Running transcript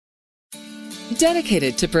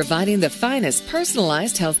dedicated to providing the finest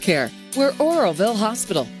personalized health care. We're Oroville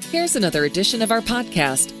Hospital. Here's another edition of our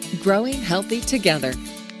podcast, Growing Healthy Together.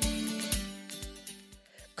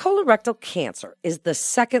 Colorectal cancer is the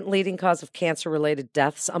second leading cause of cancer-related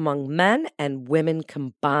deaths among men and women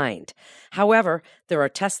combined. However, there are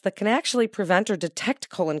tests that can actually prevent or detect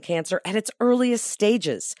colon cancer at its earliest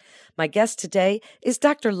stages. My guest today is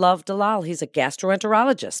Dr. Love Dalal. He's a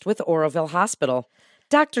gastroenterologist with Oroville Hospital.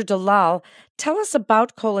 Dr. Dalal, tell us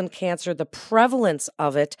about colon cancer, the prevalence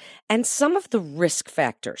of it, and some of the risk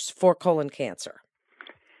factors for colon cancer.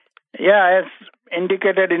 Yeah, as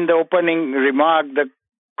indicated in the opening remark, the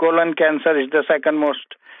colon cancer is the second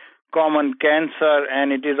most common cancer,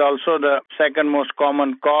 and it is also the second most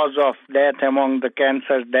common cause of death among the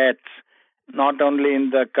cancer deaths, not only in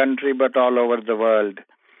the country but all over the world.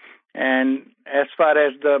 And as far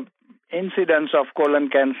as the incidence of colon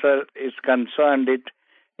cancer is concerned, it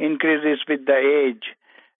increases with the age.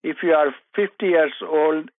 If you are 50 years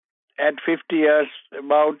old, at 50 years,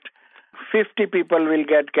 about 50 people will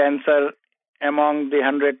get cancer among the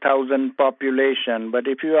 100,000 population. But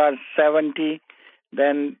if you are 70,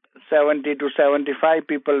 then 70 to 75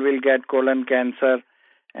 people will get colon cancer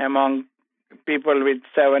among people with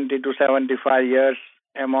 70 to 75 years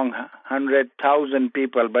among 100,000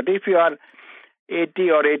 people. But if you are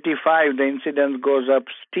 80 or 85, the incidence goes up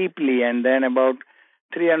steeply, and then about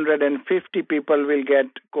 350 people will get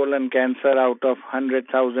colon cancer out of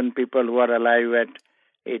 100,000 people who are alive at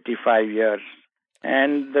 85 years.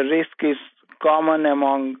 And the risk is common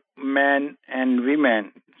among men and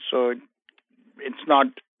women, so it's not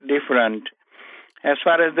different. As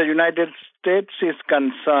far as the United States is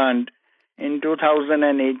concerned, in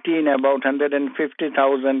 2018, about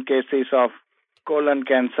 150,000 cases of colon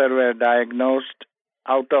cancer were diagnosed,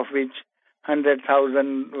 out of which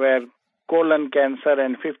 100,000 were colon cancer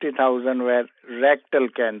and 50,000 were rectal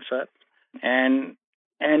cancer. And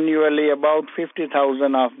annually, about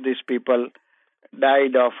 50,000 of these people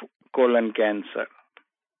died of colon cancer.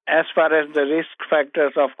 As far as the risk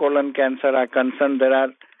factors of colon cancer are concerned, there are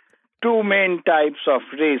two main types of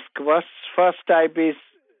risk. First type is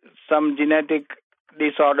some genetic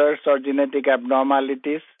disorders or genetic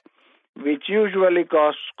abnormalities, which usually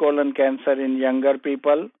cause colon cancer in younger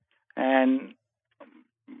people. And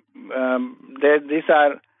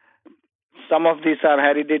some of these are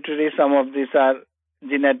hereditary, some of these are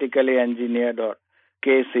genetically engineered or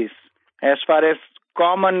cases. As far as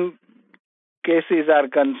common cases are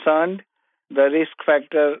concerned, the risk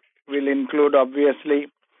factor will include obviously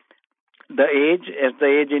the age. As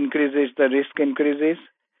the age increases, the risk increases.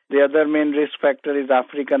 The other main risk factor is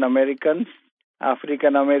African Americans.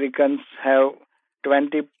 African Americans have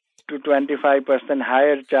 20 to 25%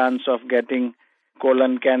 higher chance of getting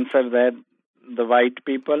colon cancer than the white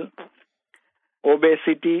people.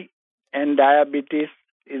 Obesity and diabetes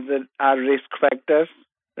are risk factors.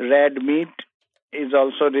 Red meat is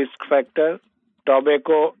also risk factor.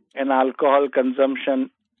 Tobacco and alcohol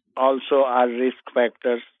consumption also are risk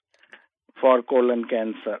factors for colon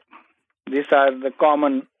cancer. These are the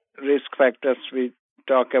common risk factors we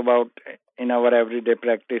talk about in our everyday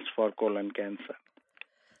practice for colon cancer.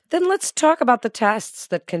 Then let's talk about the tests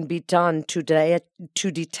that can be done today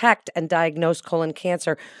to detect and diagnose colon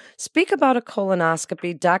cancer. Speak about a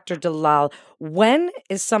colonoscopy, Dr. Dalal. When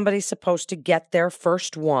is somebody supposed to get their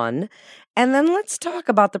first one? And then let's talk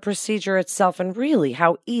about the procedure itself and really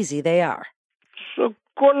how easy they are. So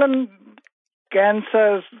colon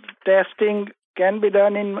cancer testing can be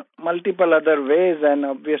done in multiple other ways, and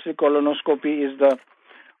obviously colonoscopy is the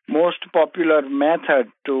most popular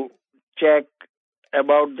method to check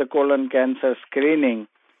about the colon cancer screening.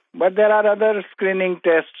 But there are other screening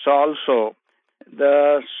tests also.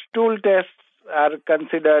 The stool tests are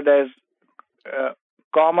considered as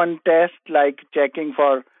common tests, like checking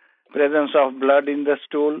for presence of blood in the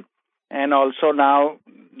stool. And also now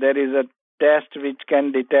there is a test which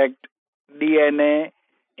can detect DNA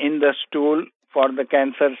in the stool for the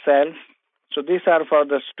cancer cells. So these are for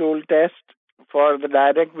the stool test. For the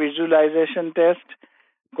direct visualization test,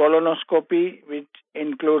 colonoscopy, which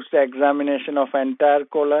includes the examination of entire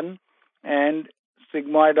colon, and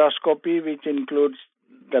sigmoidoscopy, which includes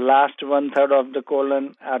the last one-third of the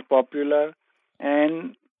colon, are popular.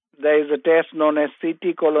 And there is a test known as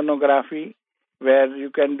CT colonography, where you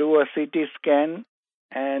can do a CT scan,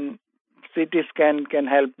 and CT scan can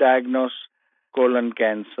help diagnose colon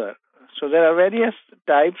cancer. So there are various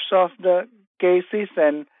types of the cases,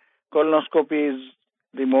 and colonoscopy is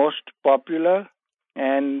the most popular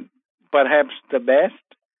and perhaps the best.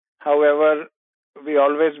 However, we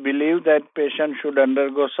always believe that patients should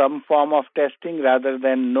undergo some form of testing rather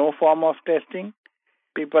than no form of testing.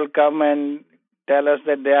 People come and tell us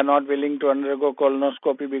that they are not willing to undergo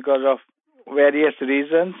colonoscopy because of various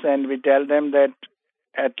reasons, and we tell them that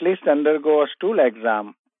at least undergo a stool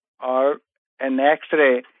exam or an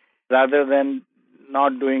X-ray rather than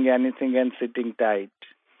not doing anything and sitting tight.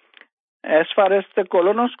 As far as the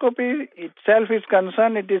colonoscopy itself is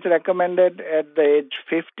concerned, it is recommended at the age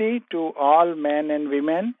 50 to all men and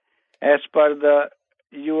women as per the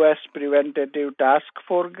U.S. Preventative Task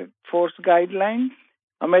Force guidelines.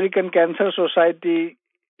 American Cancer Society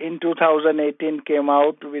in 2018 came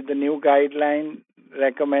out with a new guideline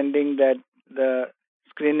recommending that the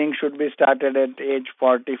screening should be started at age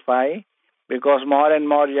 45 because more and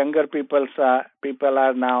more younger people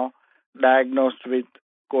are now diagnosed with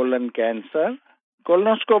colon cancer.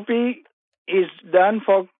 Colonoscopy is done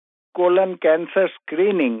for colon cancer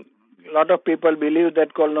screening. A lot of people believe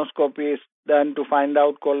that colonoscopy is done to find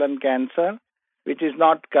out colon cancer, which is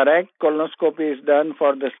not correct. Colonoscopy is done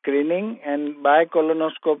for the screening, and by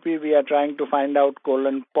colonoscopy we are trying to find out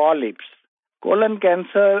colon polyps. Colon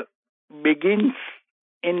cancer begins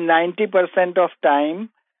in 90% of time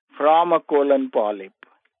from a colon polyp,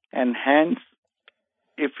 and hence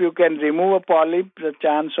if you can remove a polyp, the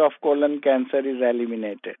chance of colon cancer is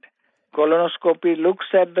eliminated. Colonoscopy looks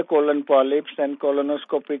at the colon polyps, and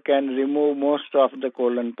colonoscopy can remove most of the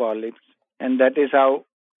colon polyps, and that is how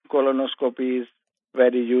colonoscopy is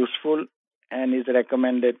very useful and is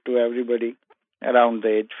recommended to everybody around the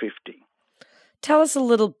age 50. Tell us a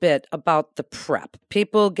little bit about the prep.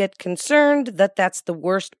 People get concerned that that's the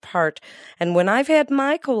worst part. And when I've had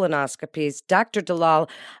my colonoscopies, Dr. Dalal,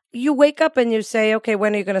 you wake up and you say, okay,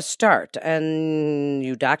 when are you going to start? And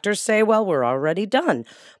you doctors say, well, we're already done.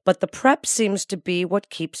 But the prep seems to be what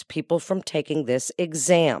keeps people from taking this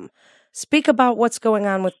exam. Speak about what's going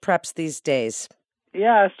on with preps these days.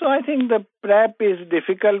 Yeah, so I think the prep is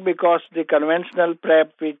difficult because the conventional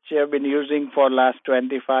prep, which I've been using for last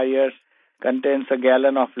 25 years, contains a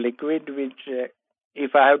gallon of liquid, which,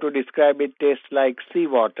 if I have to describe it, tastes like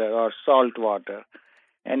seawater or salt water.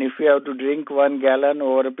 And if you have to drink 1 gallon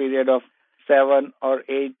over a period of 7 or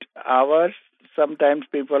 8 hours, sometimes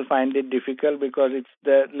people find it difficult because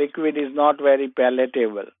the liquid is not very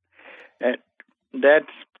palatable. That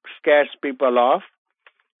scares people off.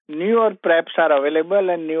 Newer preps are available,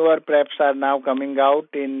 and newer preps are now coming out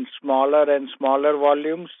in smaller and smaller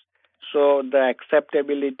volumes. So the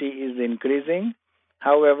acceptability is increasing.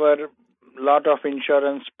 However, a lot of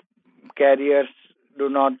insurance carriers do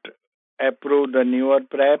not approve the newer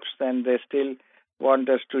preps, and they still want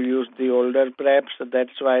us to use the older preps. So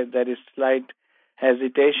that's why there is slight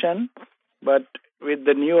hesitation. But with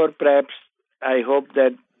the newer preps, I hope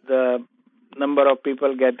that the number of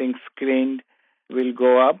people getting screened will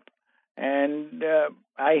go up. And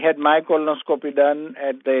I had my colonoscopy done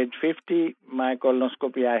at the age 50. My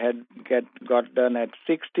colonoscopy I had got done at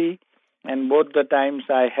 60. And both the times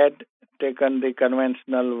I had taken the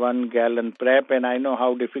conventional 1 gallon prep, and I know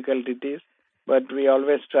how difficult it is. But we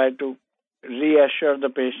always try to reassure the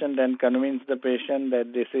patient and convince the patient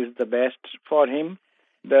that this is the best for him.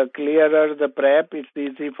 The clearer the prep, it's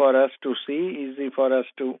easy for us to see, easy for us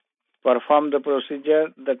to perform the procedure.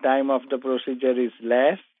 The time of the procedure is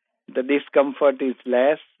less. The discomfort is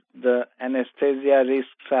less. The anesthesia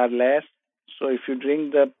risks are less. So if you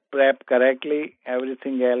drink the prep correctly,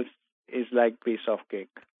 everything else is like piece of cake.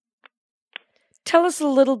 Tell us a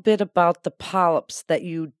little bit about the polyps that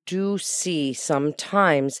you do see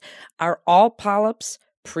sometimes. Are all polyps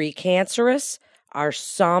precancerous? Are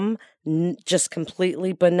some just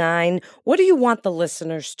completely benign? What do you want the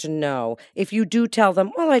listeners to know if you do tell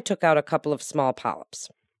them, well, I took out a couple of small polyps?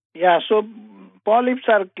 Yeah, so polyps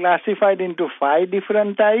are classified into 5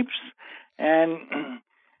 different types, and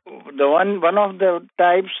the one of the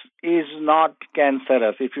types is not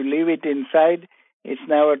cancerous. If you leave it inside, it's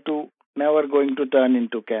never going to turn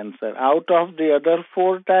into cancer. Out of the other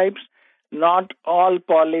 4 types, not all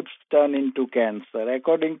polyps turn into cancer.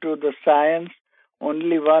 According to the science,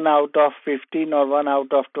 only 1 out of 15 or 1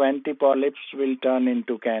 out of 20 polyps will turn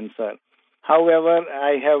into cancer. However,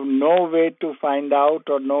 I have no way to find out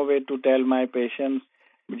or no way to tell my patients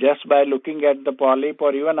just by looking at the polyp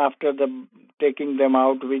or even after taking them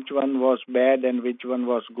out which one was bad and which one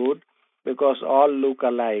was good, because all look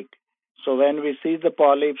alike. So when we see the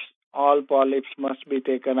polyps, all polyps must be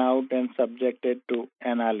taken out and subjected to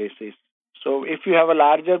analysis. So if you have a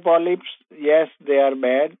larger polyps, yes, they are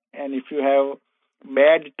bad. And if you have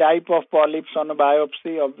bad type of polyps on a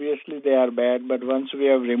biopsy, obviously they are bad. But once we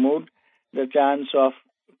have removed, the chance of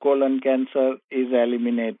colon cancer is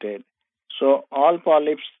eliminated. So all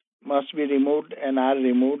polyps must be removed and are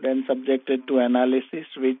removed and subjected to analysis,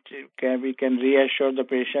 which we can reassure the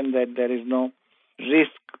patient that there is no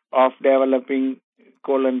risk of developing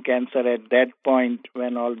colon cancer at that point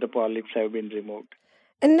when all the polyps have been removed.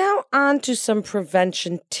 And now on to some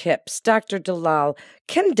prevention tips. Dr. Dalal,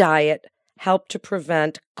 can diet help to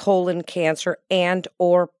prevent colon cancer and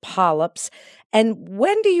or polyps? And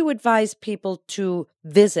when do you advise people to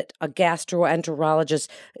visit a gastroenterologist?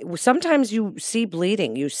 Sometimes you see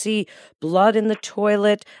bleeding, you see blood in the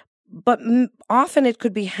toilet, but often it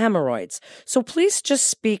could be hemorrhoids. So please just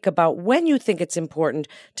speak about when you think it's important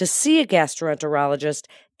to see a gastroenterologist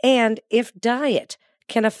and if diet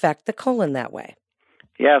can affect the colon that way.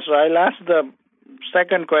 Yeah, so I'll ask the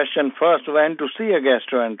second question first, when to see a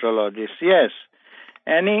gastroenterologist. Yes,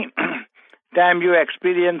 any time you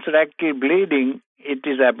experience rectal bleeding, it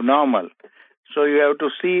is abnormal. So you have to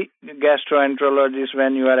see gastroenterologist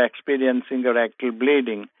when you are experiencing a rectal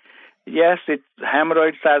bleeding. Yes,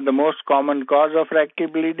 hemorrhoids are the most common cause of rectal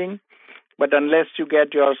bleeding, but unless you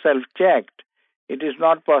get yourself checked, it is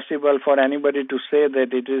not possible for anybody to say that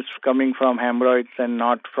it is coming from hemorrhoids and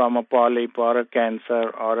not from a polyp or a cancer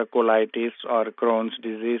or a colitis or a Crohn's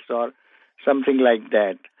disease or something like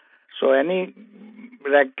that. So any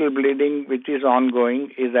rectal bleeding which is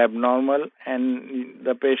ongoing is abnormal, and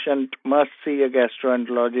the patient must see a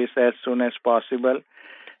gastroenterologist as soon as possible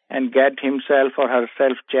and get himself or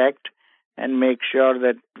herself checked and make sure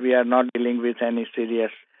that we are not dealing with any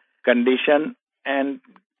serious condition and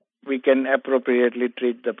we can appropriately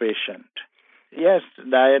treat the patient. Yes,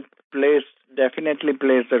 diet definitely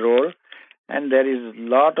plays a role, and there is a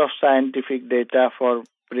lot of scientific data for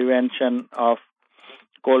prevention of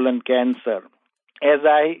colon cancer. As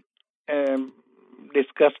I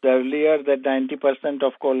discussed earlier, that 90%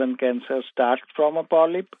 of colon cancer starts from a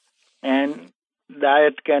polyp, and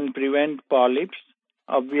diet can prevent polyps.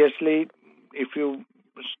 Obviously, if you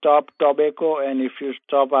stop tobacco and if you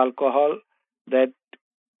stop alcohol, that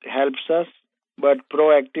helps us, but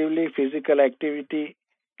proactively physical activity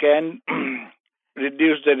can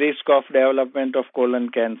reduce the risk of development of colon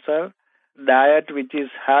cancer. Diet which is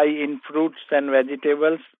high in fruits and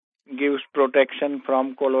vegetables gives protection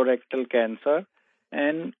from colorectal cancer,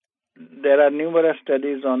 and there are numerous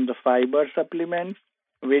studies on the fiber supplements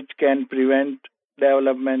which can prevent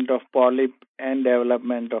development of polyp and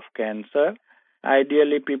development of cancer.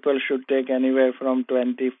 Ideally, people should take anywhere from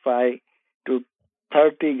 25 to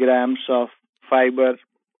 30 grams of fiber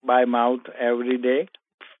by mouth every day,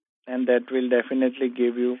 and that will definitely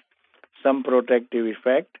give you some protective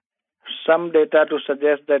effect. Some data to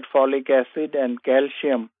suggest that folic acid and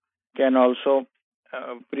calcium can also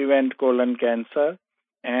prevent colon cancer,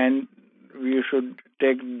 and you should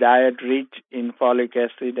take diet rich in folic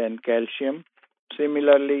acid and calcium.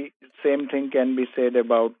 Similarly, same thing can be said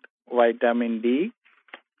about vitamin D.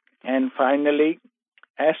 And finally,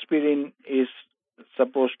 aspirin is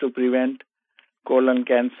supposed to prevent colon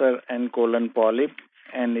cancer and colon polyp,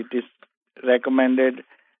 and it is recommended,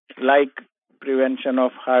 like prevention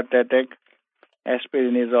of heart attack,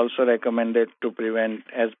 aspirin is also recommended to prevent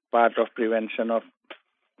as part of prevention of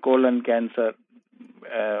colon cancer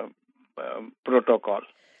protocol.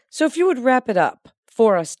 So if you would wrap it up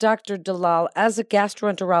for us, Dr. Dalal, as a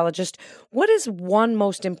gastroenterologist, what is one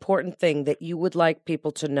most important thing that you would like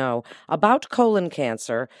people to know about colon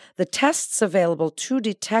cancer, the tests available to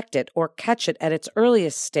detect it or catch it at its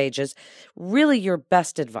earliest stages, really your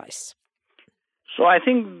best advice? So I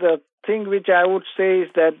think the thing which I would say is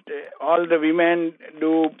that all the women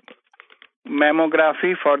do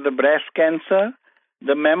mammography for the breast cancer.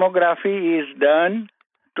 The mammography is done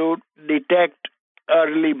to detect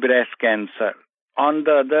early breast cancer. On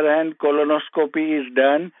the other hand, colonoscopy is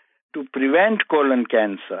done to prevent colon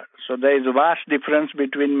cancer. So there is a vast difference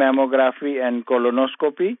between mammography and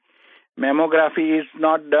colonoscopy. Mammography is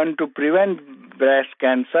not done to prevent breast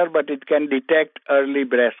cancer, but it can detect early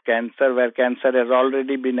breast cancer where cancer has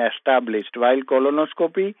already been established, while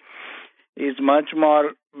colonoscopy is much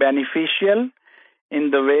more beneficial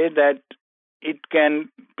in the way that it can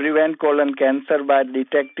prevent colon cancer by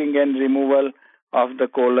detecting and removal of the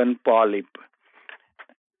colon polyp.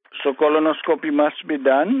 So colonoscopy must be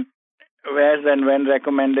done as and when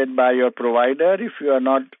recommended by your provider. If you are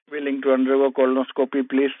not willing to undergo colonoscopy,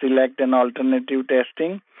 please select an alternative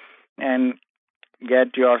testing and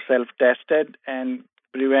get yourself tested and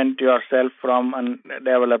prevent yourself from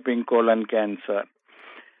developing colon cancer.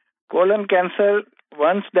 Colon cancer,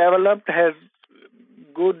 once developed, has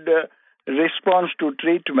good response to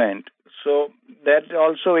treatment. So that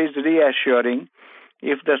also is reassuring.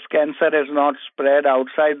 If the cancer has not spread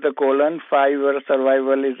outside the colon, 5-year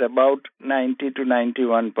survival is about 90 to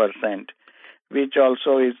 91%, which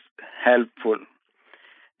also is helpful.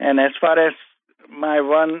 And as far as my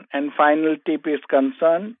one and final tip is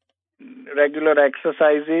concerned, regular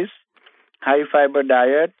exercises, high fiber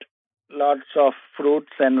diet, lots of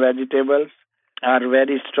fruits and vegetables are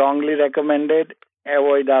very strongly recommended.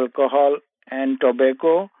 Avoid alcohol and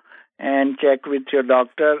tobacco, and check with your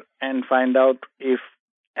doctor and find out if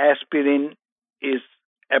aspirin is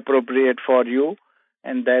appropriate for you,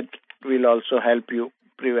 and that will also help you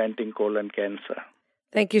preventing colon cancer.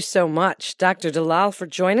 Thank you so much, Dr. Dalal, for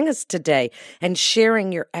joining us today and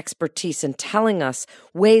sharing your expertise and telling us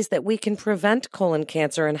ways that we can prevent colon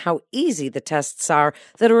cancer and how easy the tests are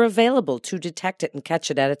that are available to detect it and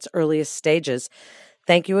catch it at its earliest stages.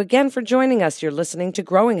 Thank you again for joining us. You're listening to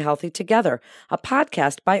Growing Healthy Together, a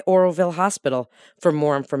podcast by Oroville Hospital. For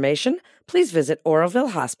more information, please visit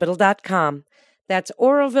orovillehospital.com. That's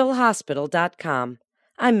orovillehospital.com.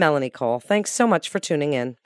 I'm Melanie Cole. Thanks so much for tuning in.